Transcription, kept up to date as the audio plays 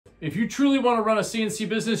If you truly want to run a CNC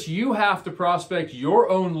business, you have to prospect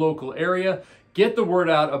your own local area, get the word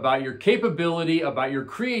out about your capability, about your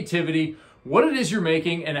creativity, what it is you're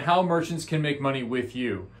making, and how merchants can make money with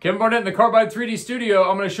you. Kevin Barnett in the Carbide 3D studio.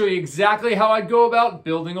 I'm going to show you exactly how I'd go about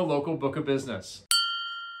building a local book of business.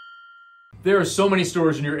 There are so many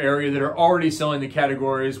stores in your area that are already selling the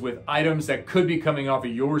categories with items that could be coming off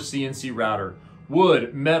of your CNC router.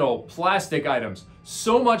 Wood, metal, plastic items.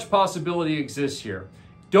 So much possibility exists here.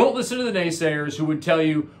 Don't listen to the naysayers who would tell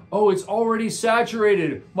you, oh, it's already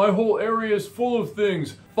saturated. My whole area is full of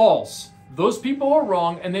things. False. Those people are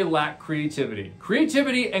wrong and they lack creativity.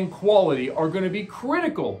 Creativity and quality are going to be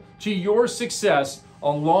critical to your success,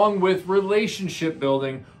 along with relationship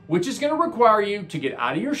building, which is going to require you to get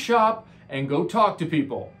out of your shop and go talk to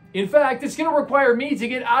people. In fact, it's going to require me to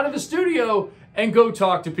get out of the studio and go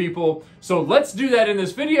talk to people. So let's do that in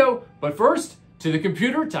this video. But first, to the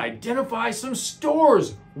computer to identify some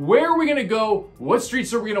stores. Where are we going to go? What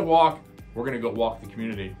streets are we going to walk? We're going to go walk the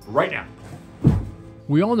community right now.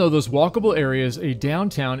 We all know those walkable areas, a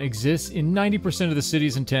downtown, exists in 90% of the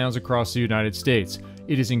cities and towns across the United States.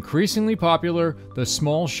 It is increasingly popular. The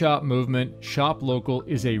small shop movement, shop local,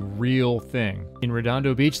 is a real thing. In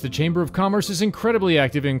Redondo Beach, the Chamber of Commerce is incredibly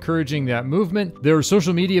active in encouraging that movement. There are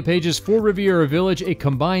social media pages for Riviera Village. A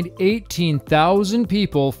combined 18,000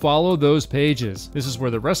 people follow those pages. This is where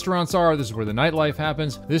the restaurants are. This is where the nightlife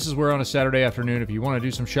happens. This is where on a Saturday afternoon, if you want to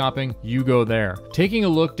do some shopping, you go there. Taking a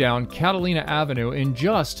look down Catalina Avenue, in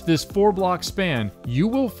just this 4-block span, you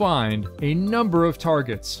will find a number of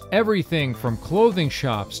targets. Everything from clothing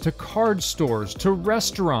shops to card stores to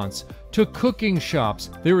restaurants to cooking shops.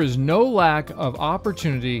 There is no lack of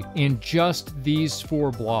opportunity in just these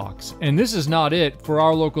 4 blocks. And this is not it for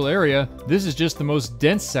our local area. This is just the most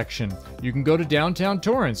dense section. You can go to downtown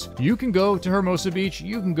Torrance. You can go to Hermosa Beach.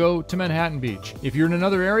 You can go to Manhattan Beach. If you're in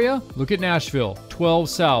another area, look at Nashville. 12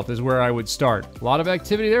 South is where I would start. A lot of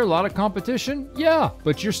activity there, a lot of competition. Yeah,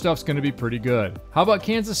 but your stuff's gonna be pretty good. How about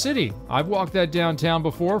Kansas City? I've walked that downtown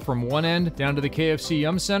before, from one end down to the KFC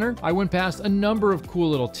Yum Center. I went past a number of cool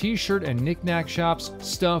little t-shirt and knick-knack shops,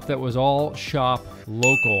 stuff that was all shop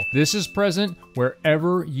local. This is present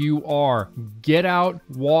wherever you are. Get out,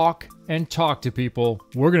 walk, and talk to people.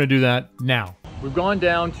 We're gonna do that now. We've gone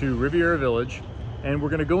down to Riviera Village and we're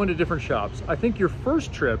gonna go into different shops. I think your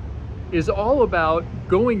first trip is all about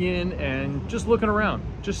going in and just looking around.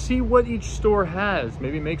 Just see what each store has.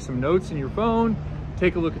 Maybe make some notes in your phone,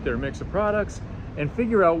 take a look at their mix of products, and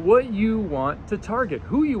figure out what you want to target,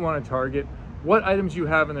 who you want to target, what items you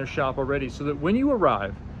have in their shop already, so that when you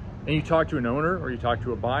arrive and you talk to an owner or you talk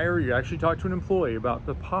to a buyer, or you actually talk to an employee about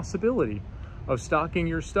the possibility of stocking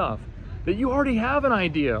your stuff, that you already have an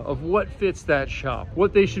idea of what fits that shop,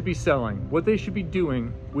 what they should be selling, what they should be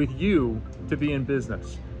doing with you to be in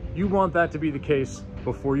business. You want that to be the case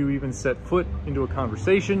before you even set foot into a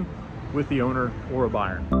conversation with the owner or a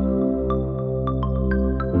buyer.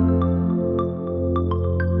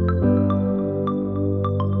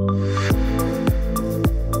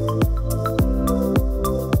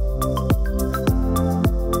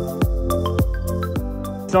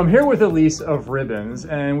 So I'm here with Elise of Ribbons,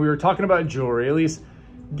 and we were talking about jewelry. Elise,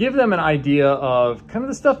 give them an idea of kind of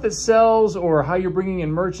the stuff that sells, or how you're bringing in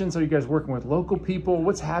merchants. Are you guys working with local people?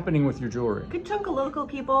 What's happening with your jewelry? Good chunk of local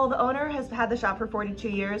people. The owner has had the shop for 42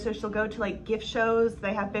 years, so she'll go to like gift shows.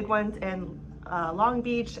 They have big ones in Long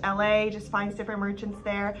Beach, LA, just finds different merchants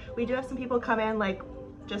there. We do have some people come in like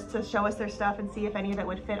just to show us their stuff and see if any of it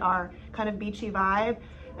would fit our kind of beachy vibe.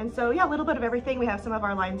 And so yeah, a little bit of everything. We have some of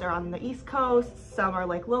our lines are on the East Coast, some are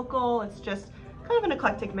like local. It's just kind of an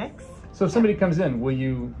eclectic mix. So if somebody comes in, will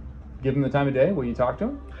you give them the time of day? Will you talk to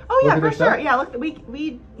them? Oh yeah, for sure. Yeah, look,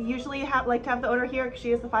 we usually like to have the owner here because she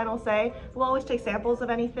has the final say. We'll always take samples of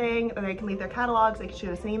anything, or they can leave their catalogs, they can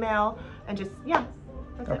shoot us an email, and just, yeah,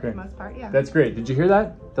 that's it for the most part, yeah. That's great. Did you hear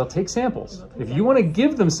that? They'll take samples. If you want to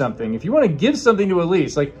give them something, if you want to give something to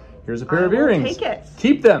Elise, like, here's a pair of earrings. Take it.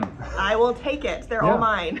 Keep them. I will take it. They're all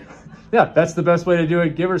mine. Yeah, that's the best way to do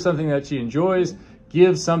it. Give her something that she enjoys.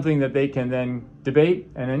 Give something that they can then debate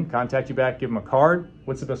and then contact you back. Give them a card.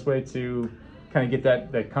 What's the best way to kind of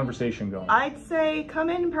get that conversation going? I'd say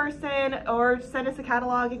come in person or send us a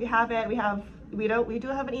catalog if you have it. We do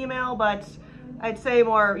have an email, but I'd say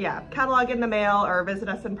more, yeah, catalog in the mail or visit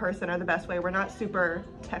us in person are the best way. We're not super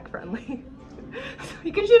tech friendly. So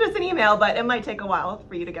you can shoot us an email, but it might take a while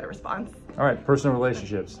for you to get a response. All right, personal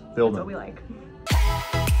relationships, build them. That's what we like.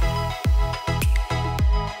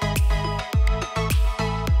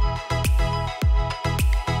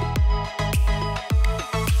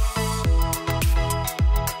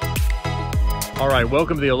 All right,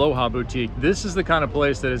 welcome to the Aloha Boutique. This is the kind of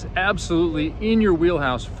place that is absolutely in your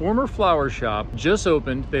wheelhouse. Former flower shop, just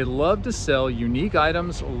opened. They love to sell unique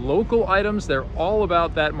items, local items. They're all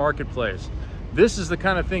about that marketplace. This is the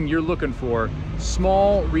kind of thing you're looking for.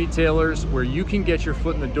 Small retailers where you can get your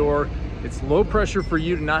foot in the door. It's low pressure for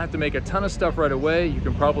you to not have to make a ton of stuff right away. You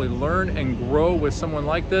can probably learn and grow with someone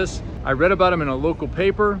like this. I read about them in a local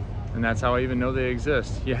paper, and that's how I even know they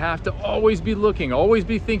exist. You have to always be looking, always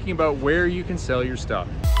be thinking about where you can sell your stuff.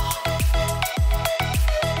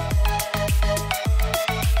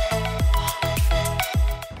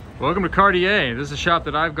 Welcome to Cartier. This is a shop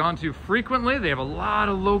that I've gone to frequently. They have a lot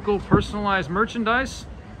of local personalized merchandise.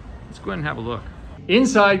 Let's go ahead and have a look.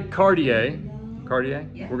 Inside Cartier,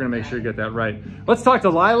 yeah. We're gonna make sure you get that right. Let's talk to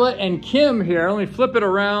Lila and Kim here. Let me flip it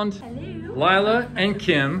around. Hello. Lila and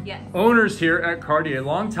Kim, yes. Owners here at Cartier,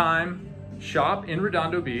 long time shop in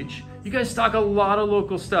Redondo Beach. You guys stock a lot of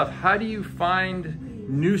local stuff. How do you find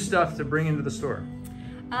new stuff to bring into the store?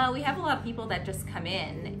 We have a lot of people that just come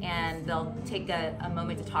in and they'll take a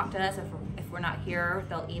moment to talk to us. If we're not here,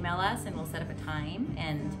 they'll email us and we'll set up a time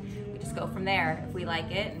and we just go from there. If we like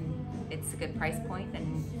it and it's a good price point,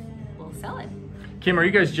 then we'll sell it. Kim, are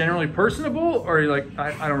you guys generally personable or are you like,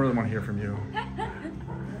 I don't really want to hear from you?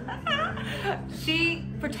 She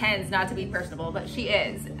pretends not to be personable, but she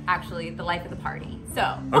is actually the life of the party.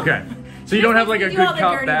 So okay, so you don't have like a good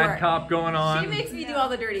cop, bad cop going on? She makes me do all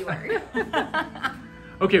the dirty work.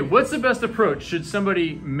 Okay, what's the best approach? Should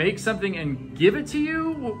somebody make something and give it to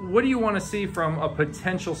you? What do you want to see from a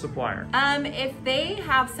potential supplier? If they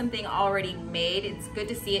have something already made, it's good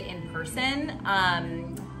to see it in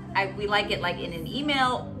person. We like it like in an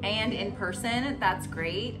email and in person. That's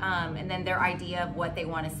great. And then their idea of what they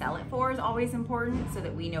want to sell it for is always important so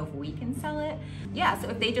that we know if we can sell it. Yeah, so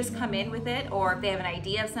if they just come in with it or if they have an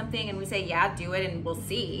idea of something and we say, yeah, do it and we'll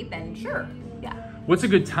see, then sure, yeah. What's a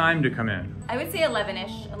good time to come in? I would say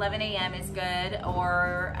 11-ish, 11 a.m. is good,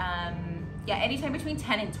 or yeah, anytime between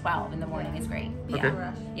 10 and 12 in the morning is great. Okay.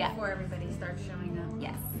 Yeah. Before everybody starts showing up.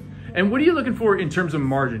 Yes. And what are you looking for in terms of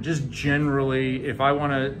margin? Just generally, if I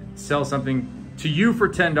want to sell something to you for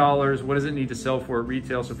 $10, what does it need to sell for at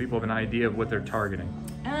retail so people have an idea of what they're targeting?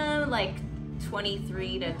 Like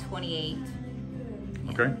 23 to 28.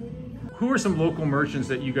 Okay. Who are some local merchants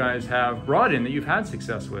that you guys have brought in that you've had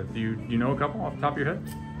success with? Do you know a couple off the top of your head?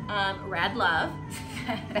 Rad Love.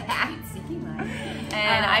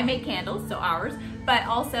 And I make candles, so ours. But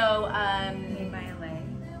also Made by LA.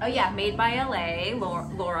 Oh yeah, Made by LA.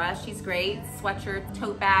 Laura, she's great. Sweatshirts,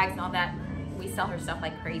 tote bags, and all that. We sell her stuff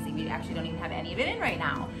like crazy. We actually don't even have any of it in right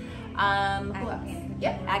now. Who else?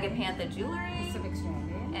 Yep, Agapantha Jewelry. Pacific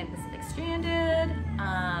Stranded. And Pacific Stranded.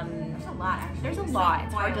 There's a lot actually. There's a lot.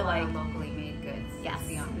 It's hard to like. Locally made goods. Yes,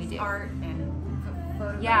 we do. Art and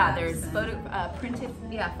photographs. Yeah, there's printed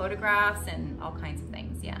photographs and all kinds of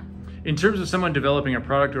things. Yeah. In terms of someone developing a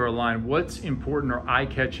product or a line, what's important or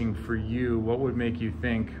eye-catching for you? What would make you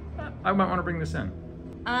think, I might want to bring this in?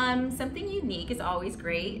 Something unique is always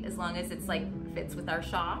great as long as it's like fits with our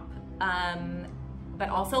shop. But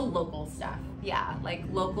also local stuff. Yeah, like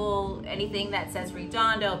local, anything that says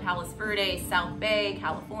Redondo, Palos Verdes, South Bay,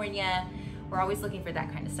 California. We're always looking for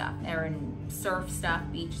that kind of stuff. Or surf stuff,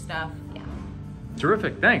 beach stuff, yeah.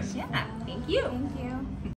 Terrific, thanks. Yeah, thank you. Thank you.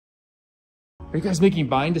 Are you guys making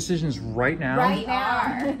buying decisions right now? Right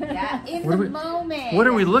now. Yeah, in the moment. What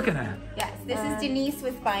are we looking at? Yes, this is Denise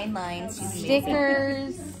with Fine Lines. She's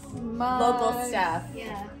Stickers, mugs, local stuff.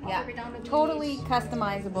 Yeah. Totally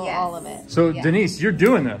customizable, Yes. all of it. So Denise, you're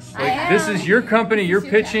doing this. Like, this is your company, you're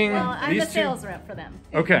pitching I'm these the sales rep for them.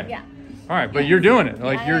 Okay. Yeah. All right, but you're doing it.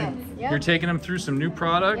 Like I you're am. Yep. you're taking them through some new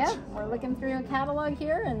product. Yeah, we're looking through a catalog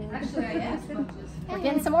here and we're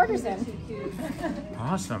getting some orders in.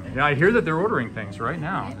 Awesome. Yeah, I hear that they're ordering things right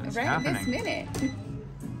now. It's happening. This minute.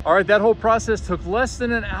 All right, that whole process took less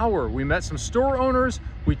than an hour. We met some store owners.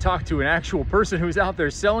 We talked to an actual person who's out there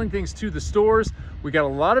selling things to the stores. We got a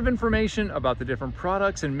lot of information about the different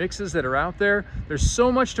products and mixes that are out there. There's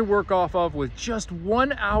so much to work off of with just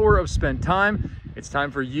 1 hour of spent time. It's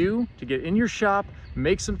time for you to get in your shop,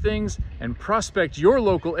 make some things, and prospect your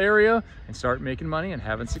local area and start making money and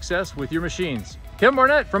having success with your machines. Kevin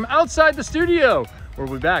Barnett from outside the studio. We'll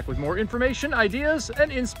be back with more information, ideas,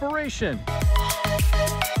 and inspiration.